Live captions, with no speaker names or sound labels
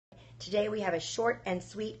Today we have a short and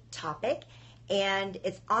sweet topic, and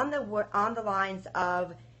it's on the lines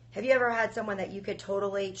of, have you ever had someone that you could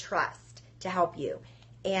totally trust to help you?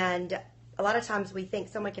 And a lot of times we think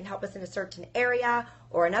someone can help us in a certain area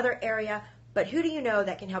or another area, but who do you know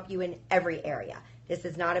that can help you in every area? This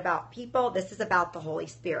is not about people. This is about the Holy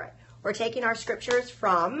Spirit. We're taking our scriptures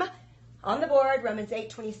from, on the board, Romans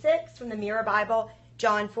 8:26 from the Mirror Bible,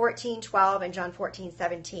 John 14:12, and John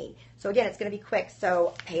 14:17. So again, it's going to be quick,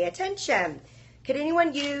 so pay attention. Could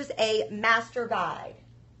anyone use a master guide?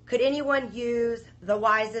 Could anyone use the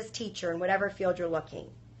wisest teacher in whatever field you're looking?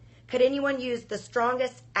 Could anyone use the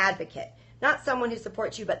strongest advocate? Not someone who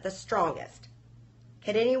supports you, but the strongest.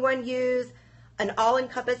 Could anyone use an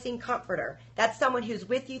all-encompassing comforter? That's someone who's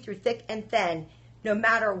with you through thick and thin, no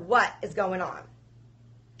matter what is going on.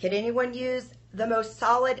 Could anyone use the most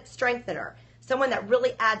solid strengthener? Someone that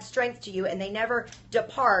really adds strength to you and they never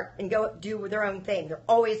depart and go do their own thing. They're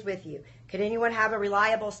always with you. Could anyone have a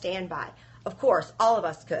reliable standby? Of course, all of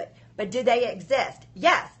us could. But do they exist?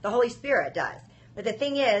 Yes, the Holy Spirit does. But the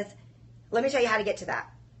thing is, let me tell you how to get to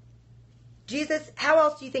that. Jesus, how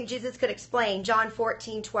else do you think Jesus could explain John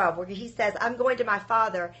 14:12, where he says, I'm going to my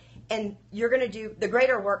Father and you're going to do, the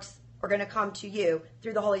greater works are going to come to you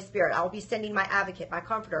through the Holy Spirit. I will be sending my advocate, my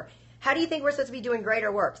comforter. How do you think we're supposed to be doing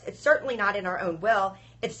greater works? It's certainly not in our own will.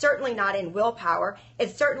 It's certainly not in willpower.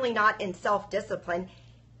 It's certainly not in self-discipline.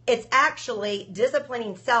 It's actually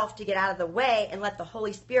disciplining self to get out of the way and let the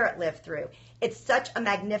Holy Spirit live through. It's such a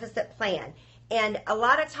magnificent plan. And a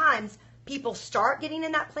lot of times people start getting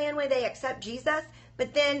in that plan when they accept Jesus,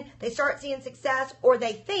 but then they start seeing success or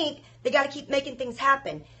they think they got to keep making things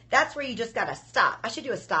happen. That's where you just got to stop. I should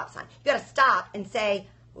do a stop sign. You got to stop and say,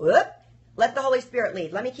 whoop. Let the Holy Spirit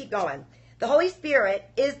lead. Let me keep going. The Holy Spirit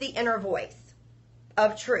is the inner voice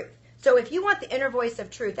of truth. So if you want the inner voice of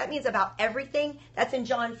truth, that means about everything. That's in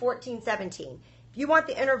John 14:17. If you want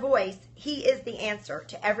the inner voice, he is the answer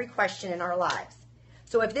to every question in our lives.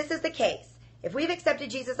 So if this is the case, if we've accepted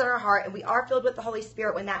Jesus in our heart and we are filled with the Holy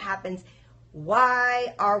Spirit when that happens,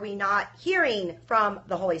 why are we not hearing from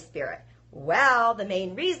the Holy Spirit? Well, the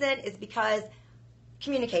main reason is because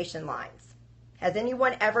communication lines. Has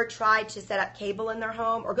anyone ever tried to set up cable in their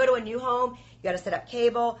home or go to a new home? You got to set up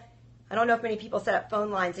cable. I don't know if many people set up phone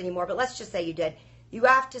lines anymore, but let's just say you did. You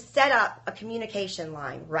have to set up a communication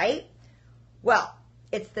line, right? Well,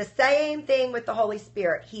 it's the same thing with the Holy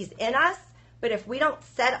Spirit. He's in us, but if we don't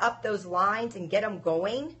set up those lines and get them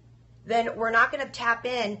going, then we're not going to tap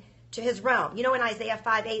in to his realm. You know, in Isaiah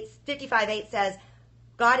 55:8 says,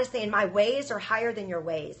 God is saying, my ways are higher than your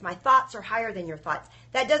ways. My thoughts are higher than your thoughts.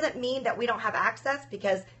 That doesn't mean that we don't have access,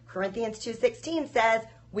 because Corinthians 2:16 says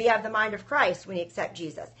we have the mind of Christ when we accept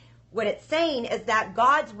Jesus. What it's saying is that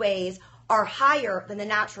God's ways are higher than the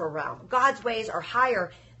natural realm. God's ways are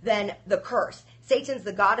higher than the curse. Satan's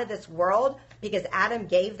the god of this world because Adam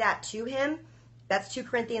gave that to him. That's 2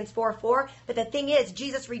 Corinthians 4:4. But the thing is,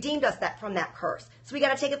 Jesus redeemed us from that curse. So we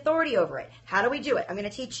got to take authority over it. How do we do it? I'm going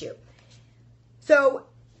to teach you. So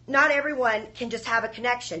not everyone can just have a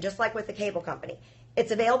connection, just like with the cable company.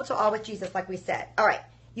 It's available to all with Jesus, like we said. All right,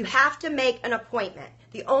 you have to make an appointment.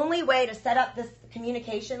 The only way to set up this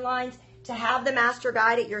communication lines, to have the master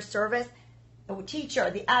guide at your service, the teacher,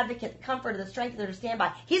 the advocate, the comforter, the strengthener to stand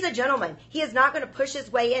by. He's a gentleman. He is not going to push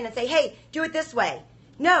his way in and say, hey, do it this way.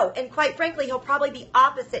 No, and quite frankly, he'll probably be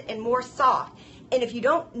opposite and more soft. And if you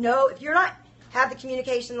don't know, if you're not have the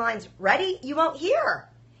communication lines ready, you won't hear.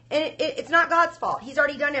 And it's not God's fault. He's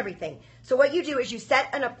already done everything. So what you do is you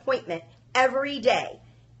set an appointment every day.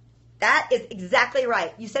 That is exactly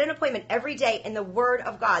right. You set an appointment every day in the Word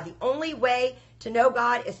of God. The only way to know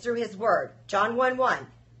God is through His Word. John 1:1.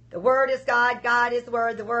 The Word is God. God is the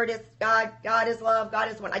Word. The Word is God. God is love.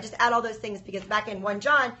 God is one. I just add all those things because back in 1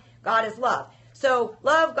 John, God is love. So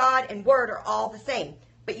love, God, and Word are all the same.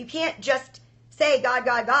 But you can't just say God,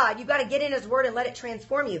 God, God. You've got to get in His Word and let it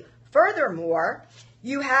transform you. Furthermore,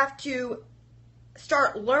 you have to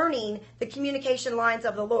start learning the communication lines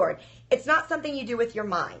of the Lord. It's not something you do with your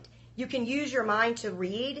mind. You can use your mind to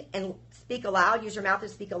read and speak aloud, use your mouth to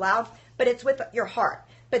speak aloud, but it's with your heart.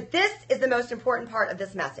 But this is the most important part of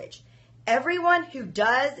this message. Everyone who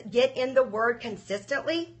does get in the Word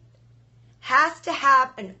consistently has to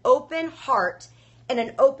have an open heart and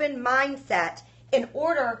an open mindset in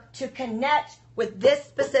order to connect with this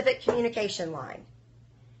specific communication line.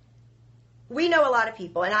 We know a lot of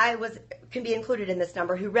people, and I can be included in this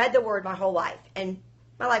number, who read the Word my whole life, and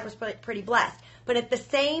my life was pretty blessed. But at the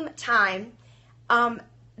same time,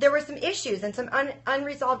 there were some issues and some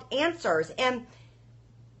unresolved answers, and,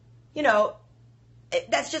 you know,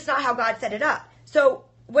 that's just not how God set it up. So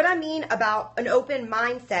what I mean about an open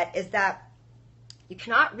mindset is that you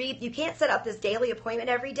can't set up this daily appointment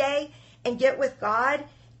every day and get with God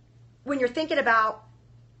when you're thinking about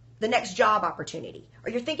the next job opportunity,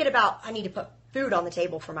 or you're thinking about, I need to put food on the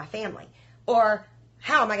table for my family, or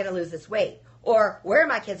how am I going to lose this weight, or where are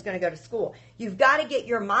my kids going to go to school. You've got to get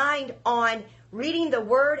your mind on reading the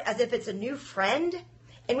word as if it's a new friend.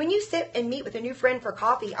 And when you sit and meet with a new friend for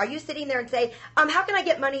coffee, are you sitting there and say, how can I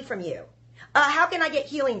get money from you? How can I get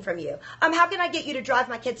healing from you? How can I get you to drive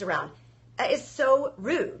my kids around? That is so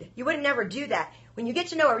rude. You would never do that. When you get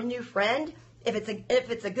to know a new friend, if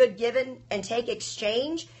it's a good given and take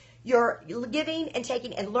exchange, you're giving and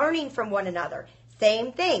taking and learning from one another.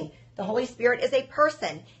 Same thing. The Holy Spirit is a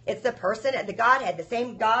person. It's the person at the Godhead, the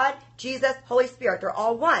same God, Jesus, Holy Spirit. They're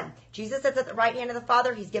all one. Jesus sits at the right hand of the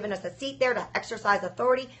Father. He's given us a seat there to exercise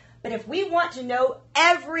authority. But if we want to know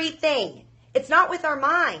everything, it's not with our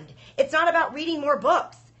mind. It's not about reading more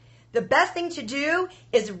books. The best thing to do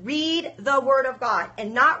is read the Word of God,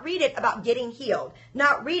 and not read it about getting healed.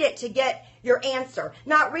 Not read it to get your answer.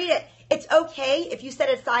 Not read it. It's okay if you set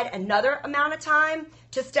aside another amount of time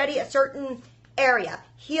to study a certain area,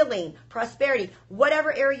 healing, prosperity,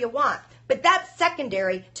 whatever area you want. But that's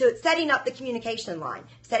secondary to setting up the communication line.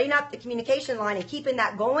 Setting up the communication line and keeping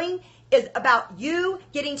that going is about you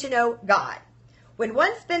getting to know God. When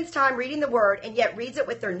one spends time reading the Word and yet reads it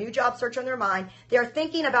with their new job search on their mind, they're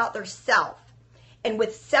thinking about their self. And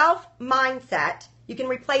with self mindset, you can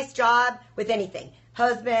replace job with anything.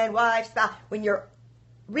 Husband, wife, spouse. When you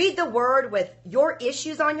read the Word with your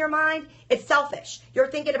issues on your mind, it's selfish.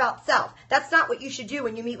 You're thinking about self. That's not what you should do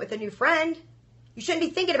when you meet with a new friend. You shouldn't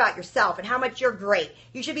be thinking about yourself and how much you're great.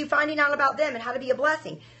 You should be finding out about them and how to be a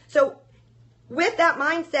blessing. So with that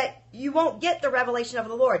mindset, you won't get the revelation of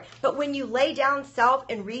the Lord. But when you lay down self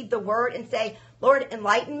and read the Word and say, Lord,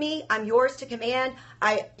 enlighten me. I'm yours to command.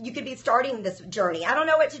 You could be starting this journey. I don't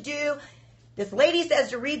know what to do. This lady says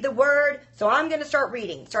to read the Word, so I'm going to start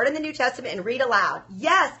reading. Start in the New Testament and read aloud.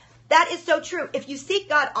 Yes, that is so true. If you seek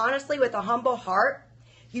God honestly with a humble heart,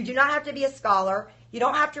 you do not have to be a scholar. You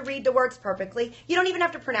don't have to read the words perfectly. You don't even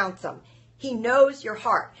have to pronounce them. He knows your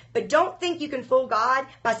heart. But don't think you can fool God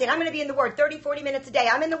by saying, I'm going to be in the Word 30, 40 minutes a day.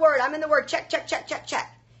 I'm in the Word. Check, check, check, check,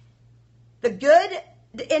 check. The good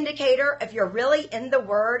indicator, if you're really in the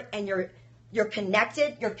Word and you're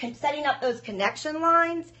connected, you're setting up those connection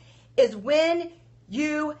lines, is when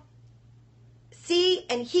you see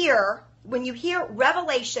and hear, when you hear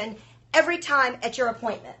revelation every time at your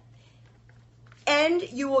appointment. And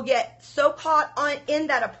you will get so caught in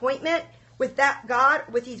that appointment with that God,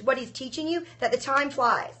 with what He's teaching you, that the time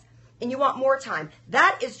flies. And you want more time.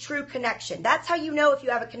 That is true connection. That's how you know if you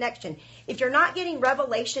have a connection. If you're not getting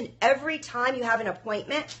revelation every time you have an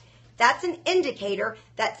appointment, that's an indicator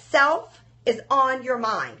that self is on your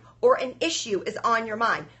mind, or an issue is on your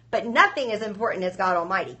mind. But nothing as important as God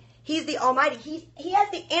Almighty. He's the Almighty. He has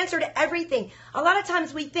the answer to everything. A lot of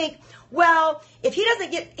times we think, well, if He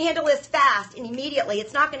doesn't handle this fast and immediately,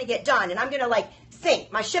 it's not going to get done. And I'm going to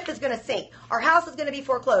sink. My ship is going to sink. Our house is going to be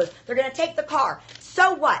foreclosed. They're going to take the car.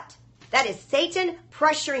 So what? That is Satan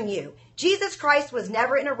pressuring you. Jesus Christ was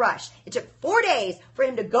never in a rush. It took 4 days for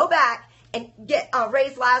Him to go back and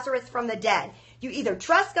raise Lazarus from the dead. You either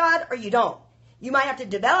trust God or you don't. You might have to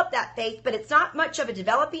develop that faith, but it's not much of a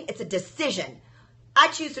developing. It's a decision. I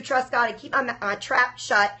choose to trust God and keep my trap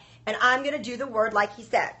shut, and I'm going to do the Word like He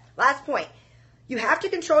said. Last point. You have to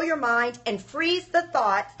control your mind and freeze the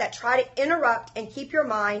thoughts that try to interrupt and keep your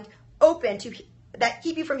mind open that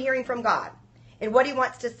keep you from hearing from God and what He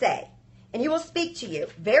wants to say. And He will speak to you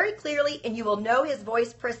very clearly, and you will know His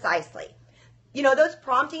voice precisely. You know, those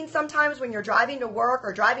promptings sometimes when you're driving to work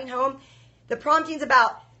or driving home, the promptings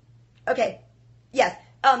about, okay, yes,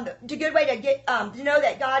 the good way to get to know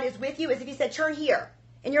that God is with you is if He said, turn here.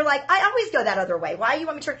 And you're like, I always go that other way. Why do you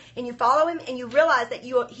want me to turn? And you follow Him and you realize that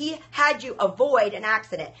He had you avoid an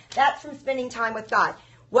accident. That's from spending time with God.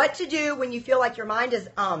 What to do when you feel like your mind is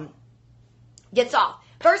gets off.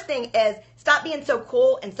 First thing is stop being so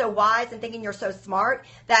cool and so wise and thinking you're so smart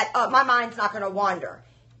that my mind's not going to wander.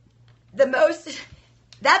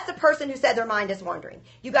 That's the person who said their mind is wandering.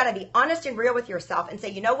 You got to be honest and real with yourself and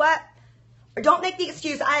say, you know what? Or don't make the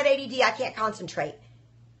excuse, I have ADD, I can't concentrate.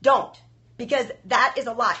 Don't. Because that is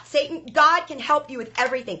a lie. God can help you with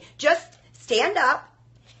everything. Just stand up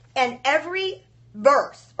and every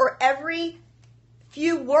verse or every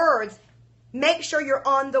few words, make sure you're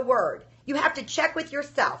on the Word. You have to check with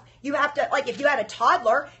yourself. You have to, if you had a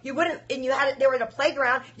toddler, they were at a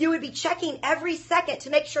playground, you would be checking every second to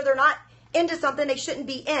make sure they're not into something they shouldn't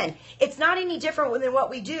be in. It's not any different than what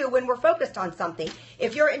we do when we're focused on something.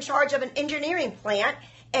 If you're in charge of an engineering plant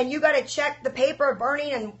and you got to check the paper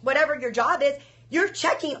burning and whatever your job is, you're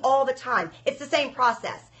checking all the time. It's the same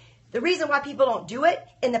process. The reason why people don't do it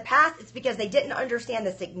in the past is because they didn't understand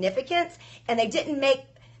the significance, and they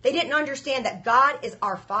didn't understand that God is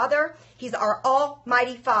our Father. He's our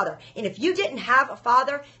almighty Father. And if you didn't have a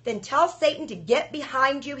father, then tell Satan to get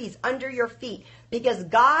behind you. He's under your feet, because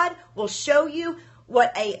God will show you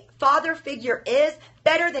what a father figure is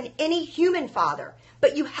better than any human father.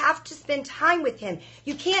 But you have to spend time with him.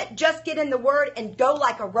 You can't just get in the word and go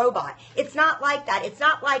like a robot. It's not like that. It's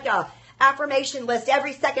not like a affirmation list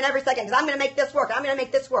every second, because I'm going to make this work. I'm going to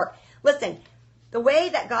make this work. Listen, the way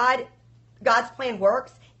that God's plan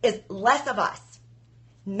works is less of us,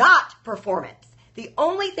 not performance. The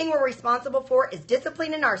only thing we're responsible for is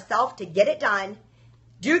disciplining ourselves to get it done,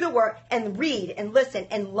 do the work, and read and listen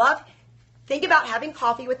and love. Think about having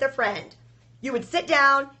coffee with a friend. You would sit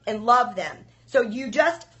down and love them. So you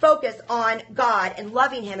just focus on God and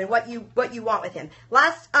loving him and what you want with him.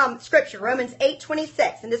 Last scripture, Romans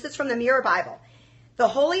 8:26, and this is from the Mirror Bible. The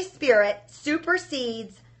Holy Spirit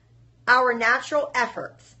supersedes our natural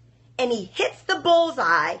efforts, and he hits the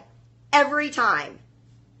bullseye every time.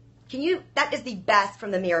 That is the best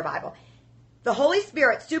from the Mirror Bible. The Holy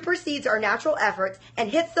Spirit supersedes our natural efforts and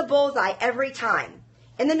hits the bullseye every time.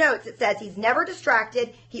 In the notes, it says he's never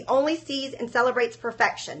distracted. He only sees and celebrates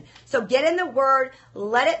perfection. So get in the word,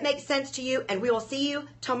 let it make sense to you, and we will see you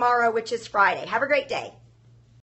tomorrow, which is Friday. Have a great day.